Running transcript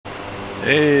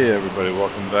Hey everybody,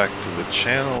 welcome back to the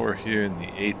channel. We're here in the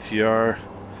ATR,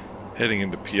 heading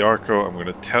into Piarco. I'm going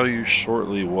to tell you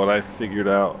shortly what I figured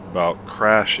out about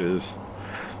crashes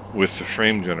with the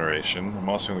frame generation. I'm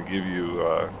also going to give you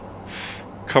a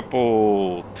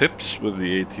couple tips with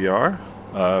the ATR.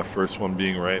 First one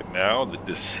being right now, the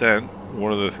descent.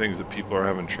 One of the things that people are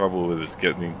having trouble with is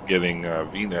getting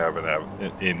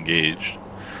VNAV engaged.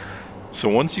 So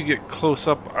once you get close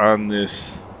up on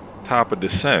this top of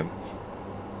descent,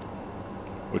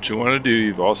 what you want to do,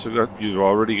 you've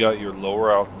already got your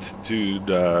lower altitude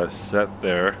set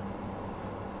there,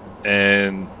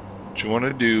 and what you want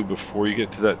to do before you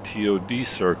get to that TOD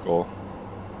circle,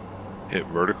 hit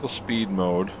vertical speed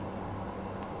mode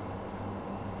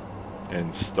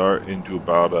and start into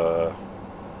about a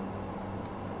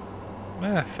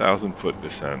 1,000-foot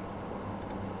descent.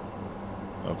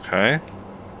 Okay.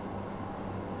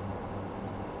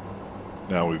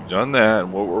 Now we've done that,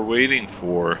 and what we're waiting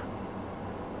for,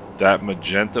 that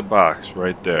magenta box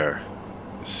right there.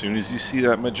 As soon as you see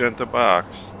that magenta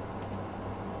box,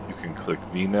 you can click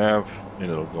VNAV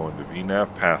and it'll go into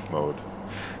VNAV path mode.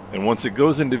 And once it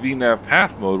goes into VNAV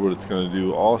path mode, what it's going to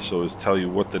do also is tell you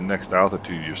what the next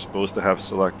altitude you're supposed to have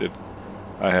selected.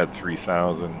 I had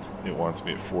 3,000. It wants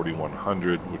me at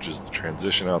 4,100, which is the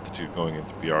transition altitude going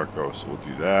into Piarco, so we'll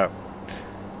do that.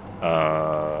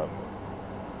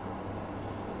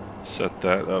 Set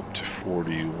that up to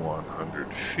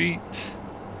 4,100 feet,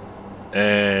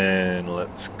 and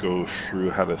let's go through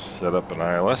how to set up an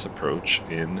ILS approach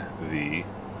in the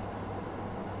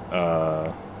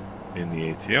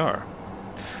ATR.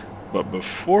 But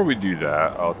before we do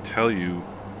that, I'll tell you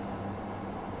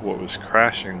what was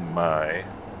crashing my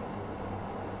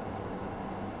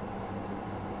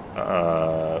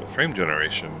frame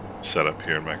generation setup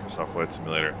here in Microsoft Flight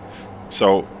Simulator.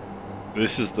 So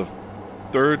this is the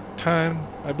third time,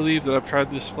 I believe, that I've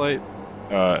tried this flight,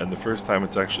 and the first time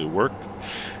it's actually worked.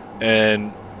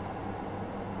 And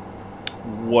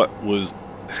what was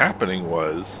happening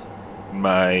was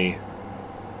my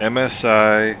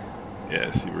MSI,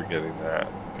 yeah, see, we're getting that,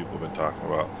 people have been talking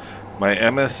about, my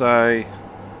MSI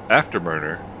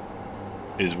afterburner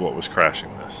is what was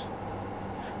crashing this.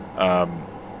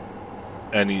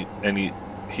 And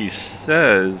he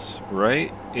says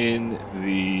right in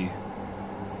the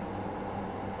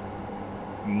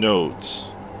notes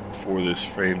for this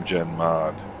FrameGen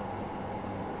mod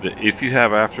that if you have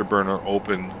afterburner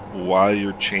open while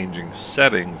you're changing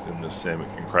settings in the sim,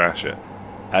 it can crash it.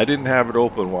 I didn't have it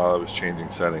open while I was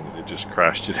changing settings, it just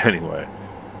crashed it anyway.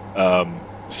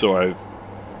 So I've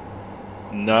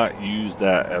not used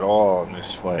that at all on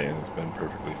this flight, and it's been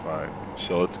perfectly fine.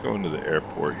 So let's go into the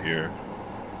airport here,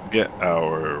 get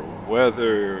our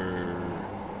weather,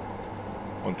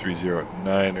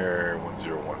 1309er,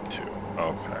 1012.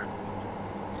 Okay.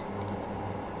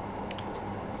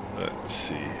 Let's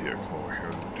see here. Come over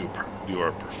here and do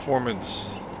our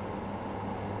performance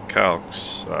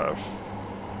calcs. I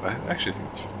actually think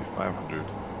it's 5,500.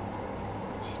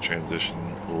 It's a transition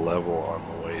level on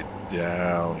the way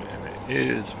down, and it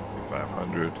is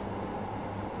 5,500.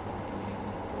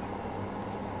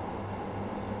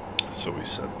 So we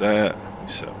set that. We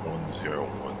set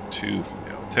 1012 for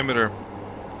the altimeter.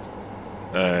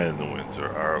 And the winds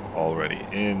are already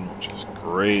in, which is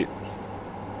great.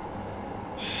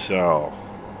 So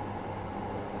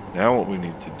now what we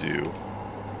need to do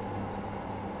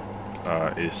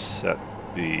is set up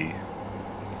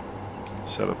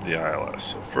the ILS.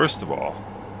 So first of all,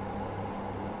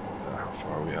 how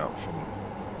far are we out from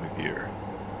the gear?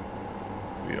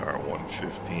 We are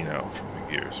 115 out from the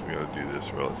gear, so we got to do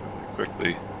this relatively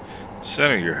quickly.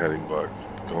 Center your heading bug,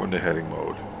 go into heading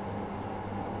mode.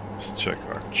 Let's check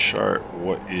our chart.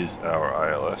 What is our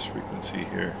ILS frequency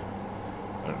here?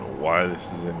 I don't know why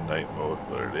this is in night mode,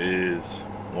 but it is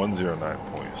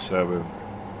 109.7.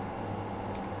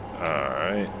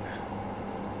 Alright.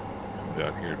 Come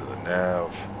down here to the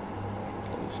nav.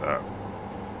 Close that.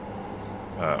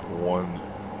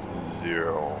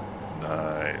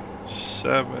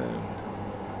 1097.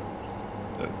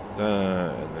 And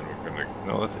then we're gonna,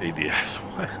 no, that's ADFs.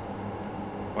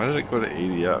 Why did it go to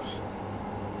ADFs?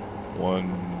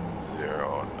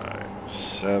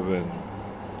 1097.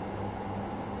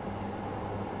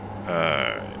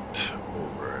 Alright,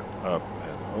 over and up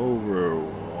and over.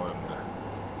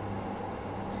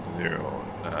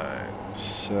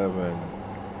 1097.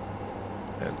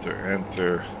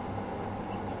 Enter.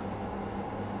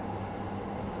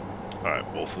 Alright,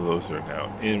 both of those are now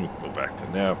in. We can go back to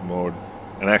nav mode.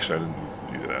 And actually, I didn't need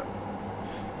to do that.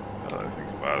 Now that I think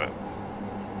about it.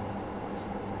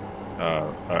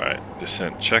 Alright,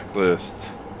 descent checklist.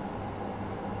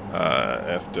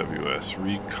 FWS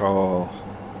recall.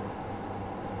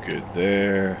 Good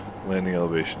there. Landing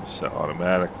elevation is set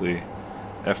automatically.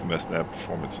 FMS nav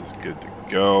performance is good to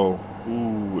go.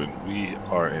 Ooh, and we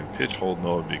are in pitch hold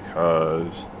mode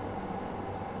because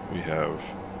we have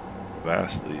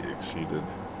vastly exceeded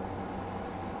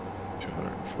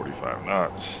 245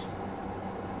 knots.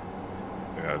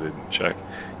 Something I didn't check.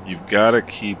 You've got to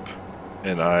keep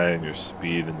an eye on your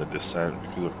speed in the descent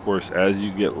because, of course, as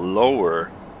you get lower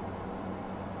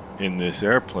in this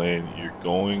airplane, you're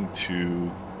going to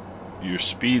your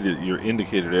speed, your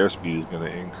indicated airspeed is going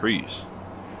to increase.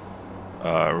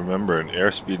 Remember, an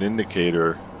airspeed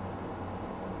indicator.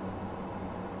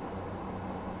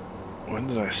 When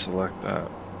did I select that?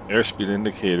 Airspeed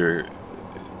indicator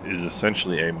is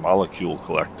essentially a molecule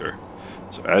collector.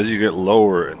 So as you get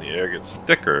lower and the air gets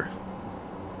thicker,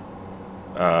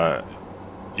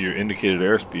 your indicated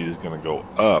airspeed is going to go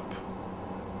up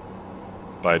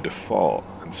by default.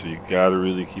 And so you got to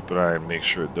really keep an eye and make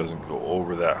sure it doesn't go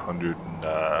over that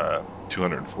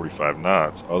 245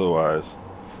 knots. Otherwise,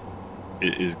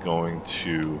 it is going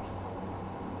to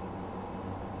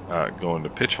go into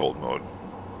pitch hold mode.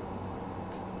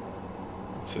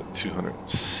 It's at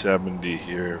 270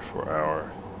 here for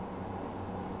our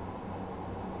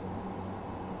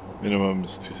minimum.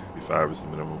 265 is the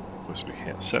minimum. Of course, we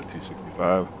can't set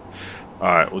 265.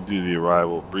 Alright, we'll do the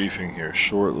arrival briefing here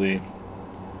shortly.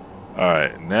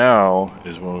 Alright, now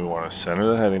is when we want to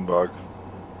center the heading bug,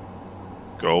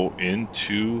 go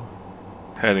into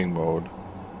heading mode.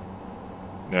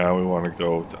 Now we want to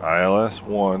go to ILS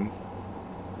 1.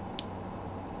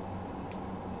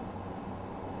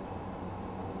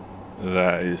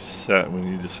 That is set. We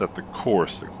need to set the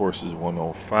course. The course is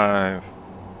 105.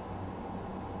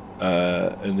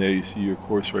 And there you see your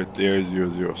course right there,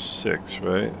 006,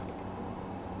 right?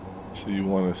 So you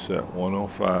want to set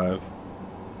 105.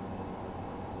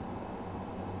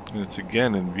 And it's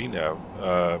again in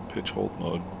VNAV, pitch hold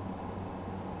mode,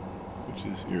 which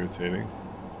is irritating.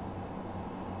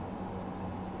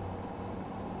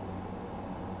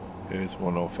 There's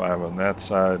 105 on that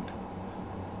side.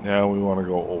 Now we want to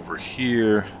go over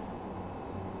here.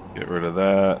 Get rid of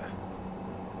that.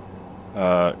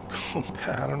 I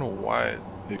don't know why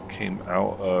it came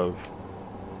out of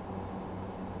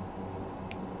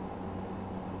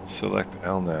select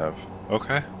LNAV.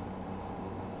 Okay.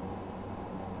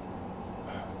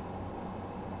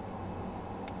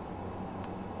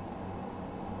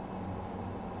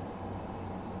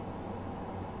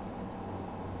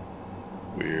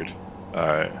 Weird.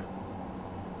 Alright.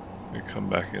 We come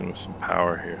back in with some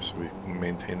power here so we can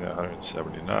maintain that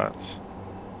 170 knots.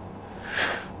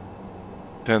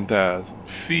 10,000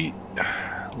 feet.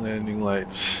 Landing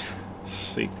lights.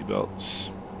 Safety belts.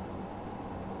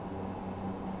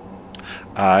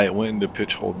 I went into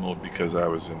pitch hold mode because I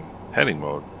was in heading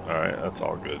mode. Alright, that's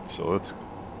all good. So let's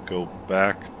go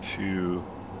back to...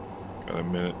 Got a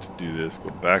minute to do this. Go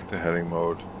back to heading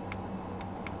mode.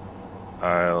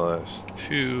 ILS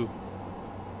 2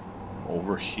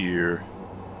 over here,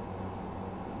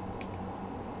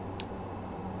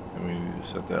 and we need to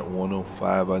set that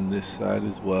 105 on this side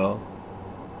as well.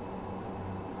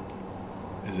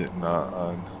 Is it not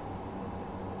on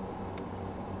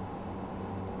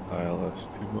ILS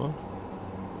 2 mode?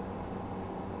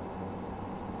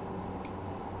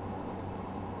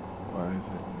 Why is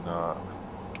it not?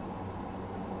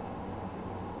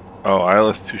 Oh,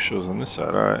 ILS 2 shows on this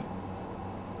side. Alright.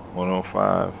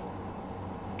 105.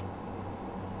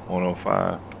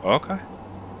 105. Okay.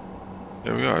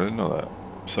 There we are. I didn't know that.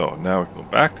 So now we can go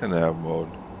back to nav mode.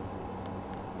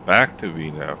 Back to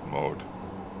VNAV mode.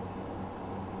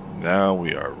 Now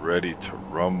we are ready to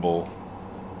rumble.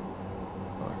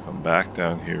 I'll come back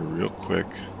down here real quick.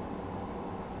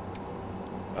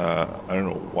 I don't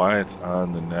know why it's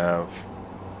on the nav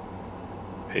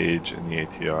page in the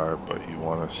ATR, but you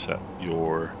want to set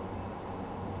your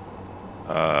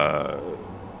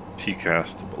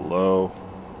TCAS to below.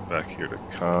 Back here to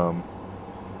come.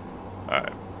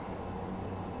 Alright.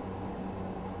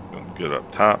 Doing good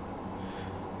up top.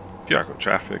 Piarco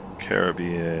traffic,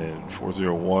 Caribbean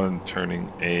 401,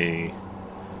 turning a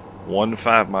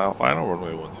 15 mile final,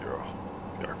 runway 10.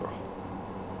 Piarco.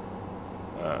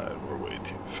 We're way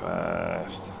too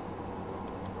fast.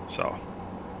 So,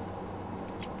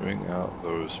 let's bring out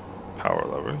those power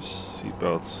levers.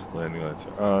 Seatbelts, landing lights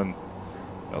are on.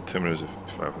 Altimeters at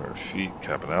 5,500 feet,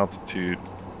 cabin altitude.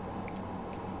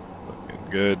 Looking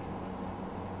good.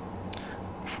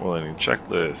 Before landing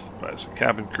checklist, advise the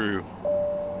cabin crew.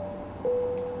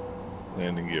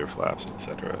 Landing gear flaps,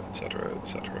 etc., etc.,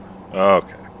 etc.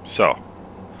 Okay, so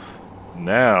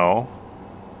now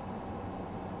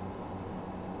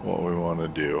what we want to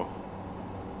do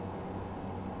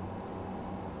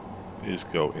is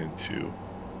go into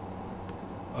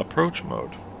approach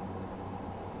mode.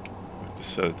 We have to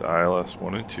set it to ILS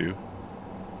 1 and 2,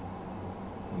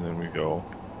 and then we go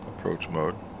approach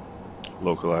mode,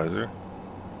 localizer.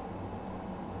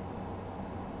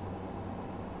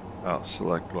 I'll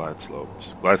select glide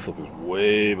slopes. Glide slope is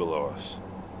way below us.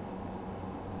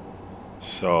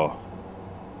 So,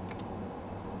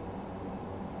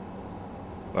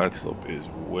 glide slope is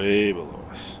way below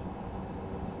us.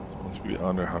 So once we be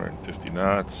under 150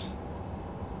 knots.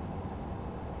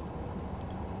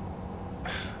 I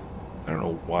don't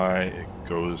know why it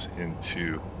goes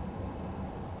into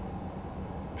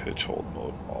pitch hold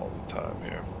mode all the time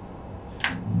here.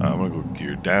 I'm gonna go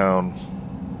gear down.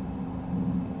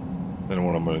 Then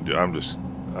what I'm gonna do, I'm just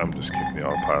kicking the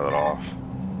autopilot off,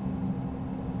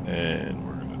 and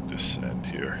we're gonna descend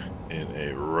here in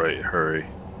a right hurry,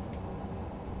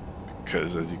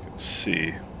 because as you can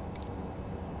see,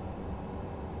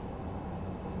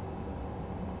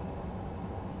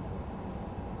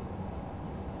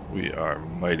 we are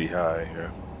mighty high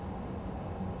here.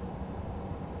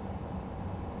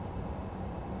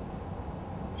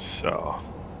 So,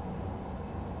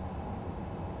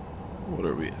 what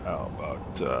are we out about?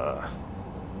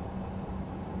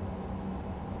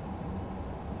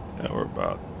 Yeah, we're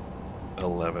about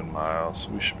 11 miles, so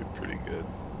we should be pretty good.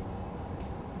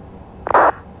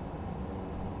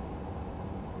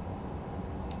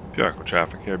 Piarco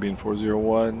traffic, Caribbean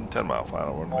 401, 10 mile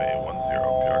final, runway 10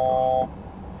 Piarco.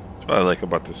 That's what I like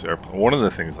about this airplane. One of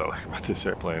the things I like about this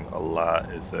airplane a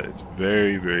lot is that it's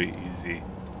very, very easy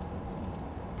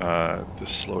to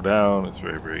slow down. It's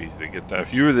very, very easy to get down.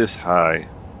 If you were this high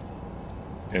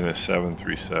in a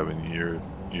 737,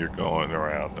 you're going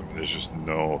around. I mean, there's just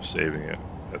no saving it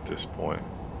at this point.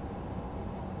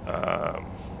 Let's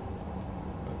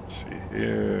see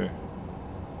here.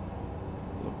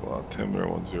 Local altimeter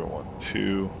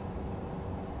 1012.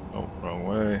 Oh, wrong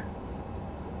way.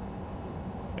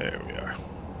 There we are.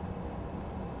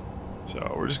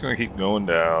 So we're just going to keep going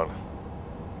down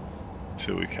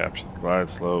until we capture the glide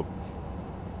slope.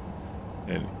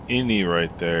 And any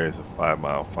right there is a 5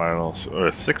 mile final, or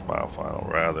a 6 mile final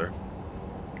rather.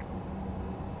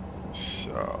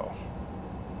 So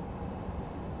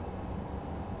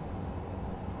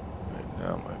right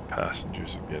now my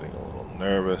passengers are getting a little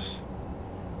nervous.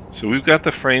 So we've got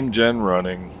the FrameGen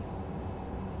running.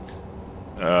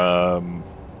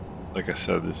 Like I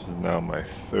said, this is now my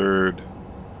third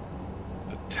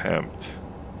attempt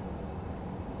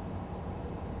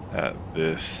at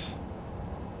this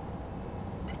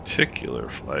particular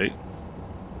flight,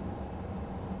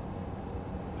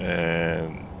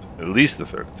 and at least the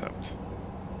third attempt.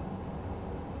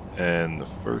 And the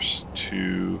first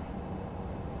two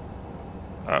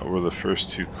were the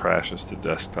first two crashes to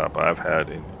desktop I've had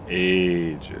in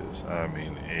ages. I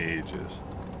mean ages.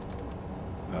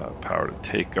 Power to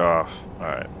takeoff.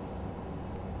 Alright.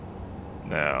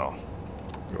 Now,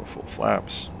 go full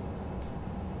flaps.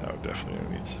 Now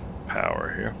definitely need some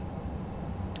power here.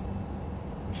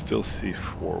 Still see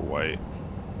 4 white.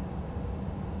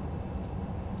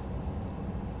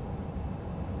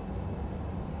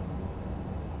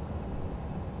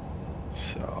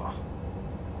 So,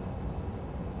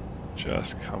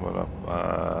 just coming up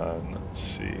on, let's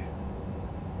see,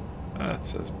 that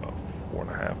says about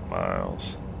 4.5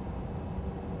 miles.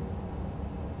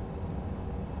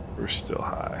 We're still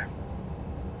high.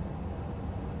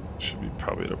 Should be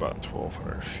probably at about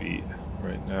 1,200 feet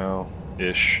right now,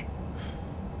 ish.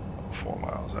 4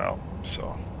 miles out,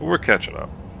 so but we're catching up.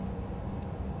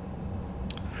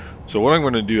 So what I'm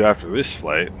going to do after this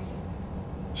flight,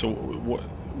 so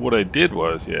what I did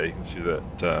was, yeah, you can see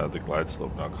that the glide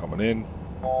slope now coming in.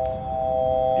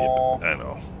 Yep, I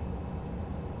know.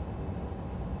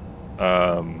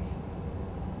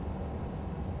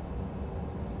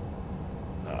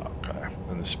 Okay,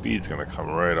 and the speed's going to come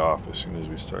right off as soon as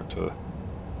we start to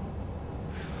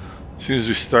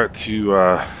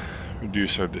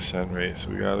reduce our descent rate, so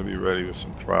we got to be ready with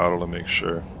some throttle to make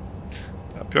sure.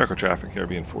 Piarco traffic,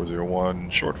 Caribbean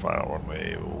 401, short final,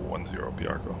 runway 10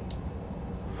 Piarco.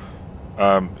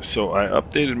 So I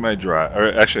updated my driver,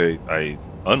 or actually I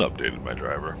unupdated my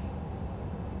driver.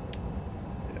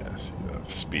 Yeah, see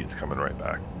the speed's coming right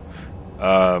back.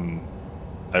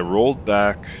 I rolled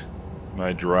back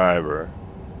my driver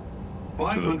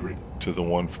to the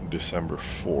one from December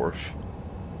 4th.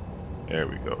 There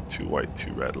we go, 2 white,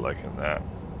 2 red, liking that.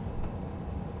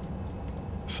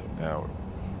 So now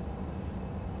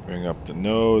bring up the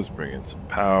nose, bring in some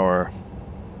power.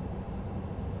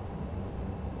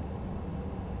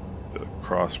 Bit of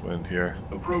crosswind here.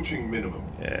 Approaching minimum.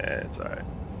 Yeah, it's alright.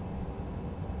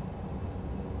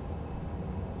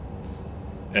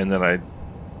 And then I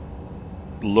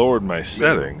lowered my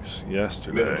settings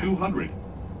yesterday. 200.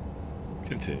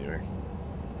 Continuing.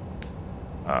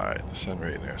 Alright, descent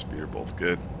rate and airspeed are both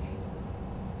good.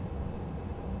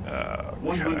 Okay.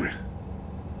 100.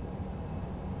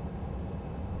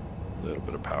 A little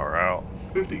bit of power out.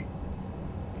 50.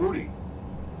 40.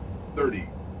 30.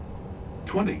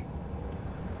 20.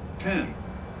 10.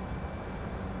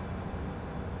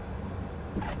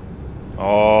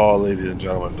 Oh, ladies and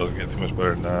gentlemen, doesn't get too much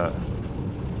better than that.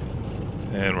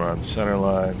 And we're on center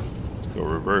line. Let's go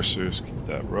reversers, keep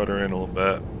that rudder in a little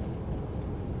bit.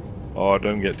 Oh, it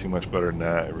doesn't get too much better than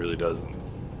that. It really doesn't.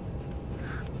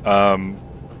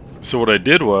 So what I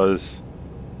did was,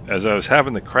 as I was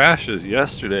having the crashes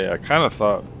yesterday, I kind of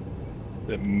thought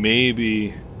that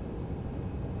maybe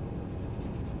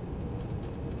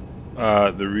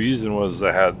the reason was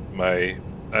I had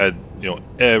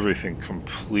everything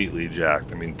completely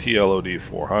jacked. I mean, TLOD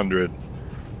 400,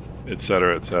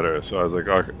 etc., etc. So I was like,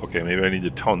 okay, maybe I need to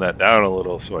tone that down a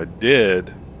little. So I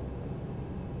did,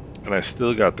 and I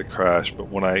still got the crash. But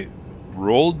when I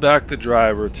rolled back the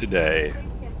driver today,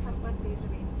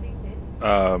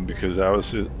 because that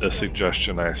was a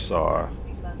suggestion I saw,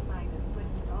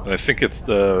 and I think it's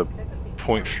the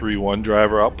 0.31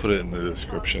 driver. I'll put it in the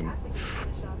description.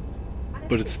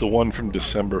 But it's the one from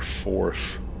December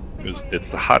 4th.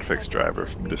 It's the hotfix driver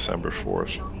from December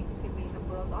 4th.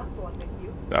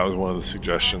 That was one of the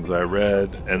suggestions I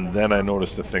read, and then I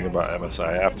noticed the thing about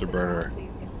MSI Afterburner,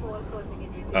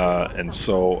 and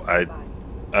so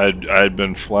I'd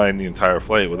been flying the entire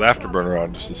flight with Afterburner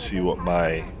on just to see what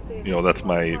my, that's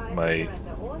my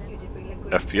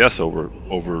FPS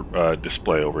over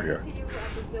display over here.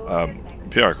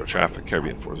 Piarco traffic,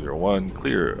 Caribbean 401,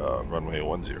 clear runway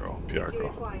 10,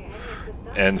 Piarco.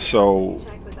 And so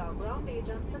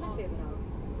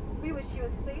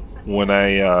when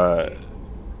I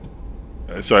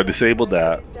disabled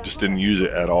that, just didn't use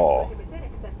it at all,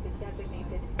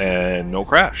 and no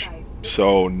crash.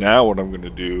 So now what I'm going to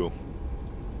do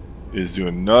is do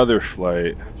another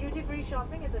flight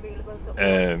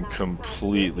and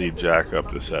completely jack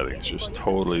up the settings, just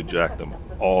totally jack them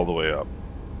all the way up,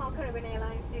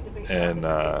 and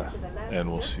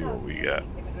we'll see what we get.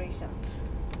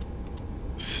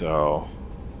 So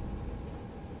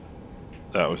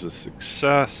that was a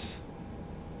success.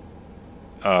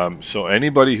 So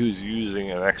anybody who's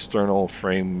using an external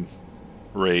frame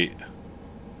rate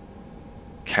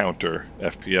counter,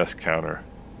 FPS counter,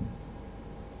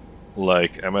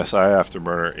 like MSI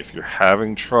Afterburner, if you're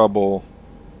having trouble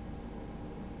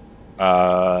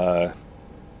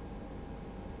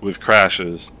with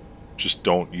crashes, just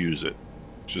don't use it.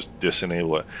 Just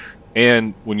disable it.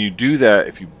 And when you do that,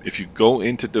 if you go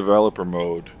into developer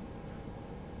mode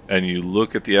and you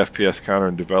look at the FPS counter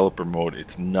in developer mode,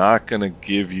 it's not going to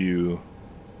give you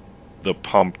the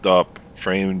pumped up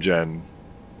FrameGen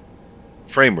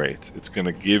frame rates. It's going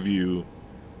to give you,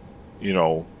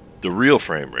 the real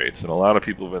frame rates. And a lot of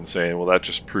people have been saying, well, that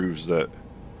just proves that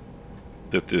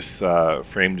this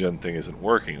FrameGen thing isn't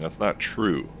working. That's not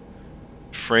true.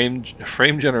 Frame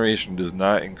generation does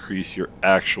not increase your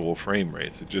actual frame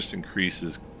rates. It just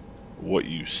increases what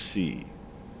you see.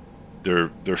 They're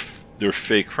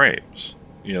fake frames,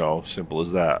 simple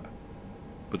as that.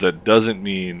 But that doesn't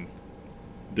mean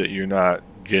that you're not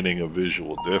getting a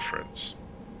visual difference.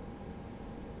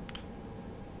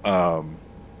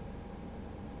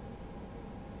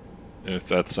 And if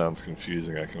that sounds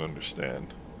confusing, I can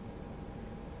understand.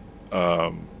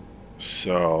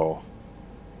 So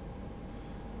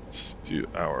let's do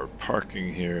our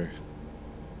parking here.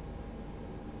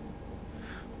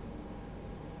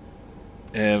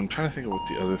 And I'm trying to think of what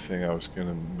the other thing I was going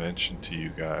to mention to you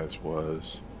guys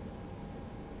was.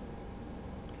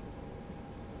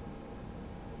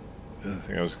 The other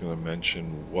thing I was going to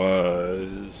mention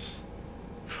was,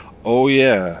 oh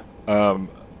yeah,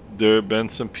 there have been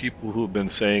some people who have been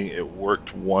saying it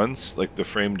worked once, like the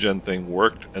FrameGen thing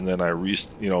worked, and then I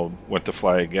went to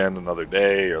fly again another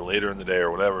day or later in the day or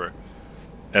whatever,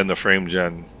 and the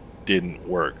FrameGen didn't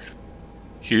work.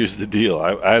 Here's the deal.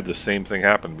 I had the same thing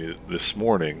happen to me this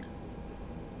morning,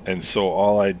 and so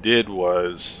all I did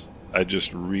was I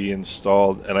just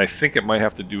reinstalled, and I think it might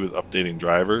have to do with updating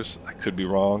drivers. I could be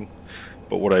wrong,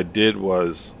 but what I did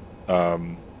was,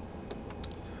 so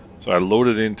I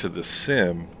loaded into the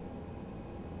sim,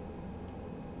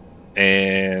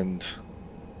 and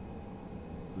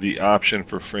the option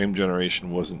for frame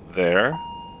generation wasn't there.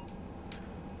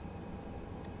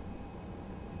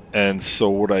 And so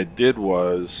what I did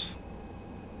was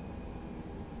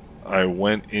I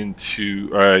went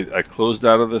into, I closed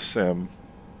out of the sim,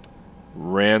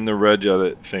 ran the reg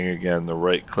edit thing again, the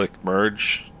right click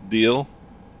merge deal.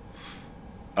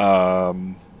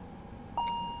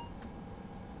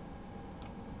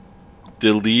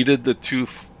 Deleted the 2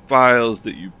 files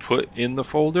that you put in the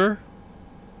folder,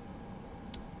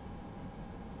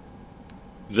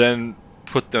 then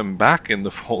put them back in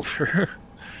the folder,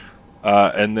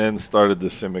 and then started the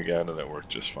sim again, and it worked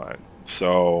just fine.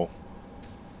 So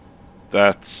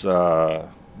that's the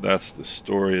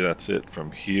story. That's it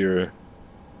from here.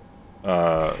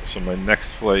 So my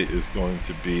next flight is going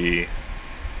to be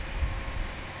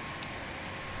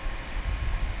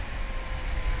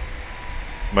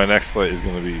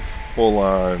full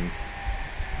on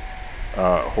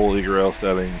Holy Grail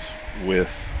settings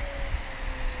with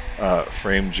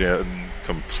FrameGen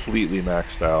completely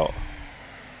maxed out,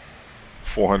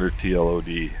 400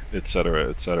 TLOD,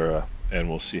 etc., and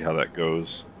we'll see how that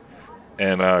goes.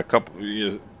 And a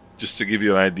couple, just to give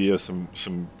you an idea, some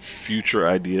future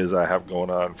ideas I have going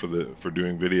on for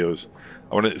doing videos.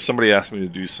 Somebody asked me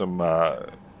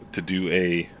to do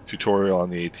a tutorial on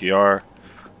the ATR,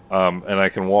 and I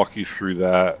can walk you through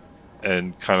that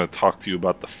and kind of talk to you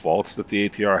about the faults that the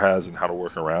ATR has and how to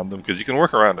work around them, because you can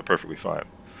work around it perfectly fine.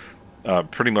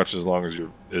 Pretty much as long as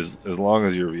you're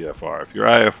VFR. If you're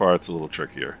IFR, it's a little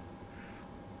trickier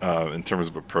in terms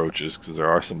of approaches, because there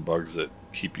are some bugs that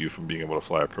keep you from being able to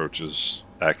fly approaches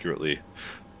accurately.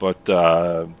 But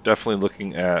definitely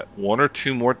looking at 1 or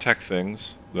 2 more tech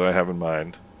things that I have in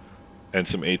mind, and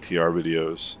some ATR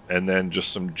videos, and then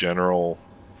just some general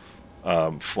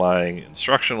flying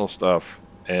instructional stuff.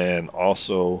 And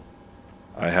also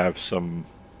I have some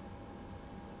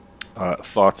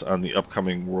thoughts on the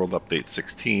upcoming World Update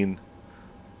 16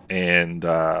 and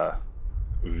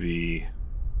the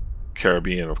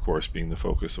Caribbean, of course, being the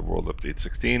focus of World Update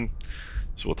 16.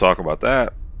 So we'll talk about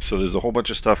that. So there's a whole bunch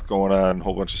of stuff going on, a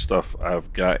whole bunch of stuff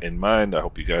I've got in mind. I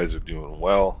hope you guys are doing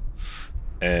well,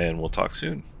 and we'll talk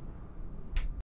soon.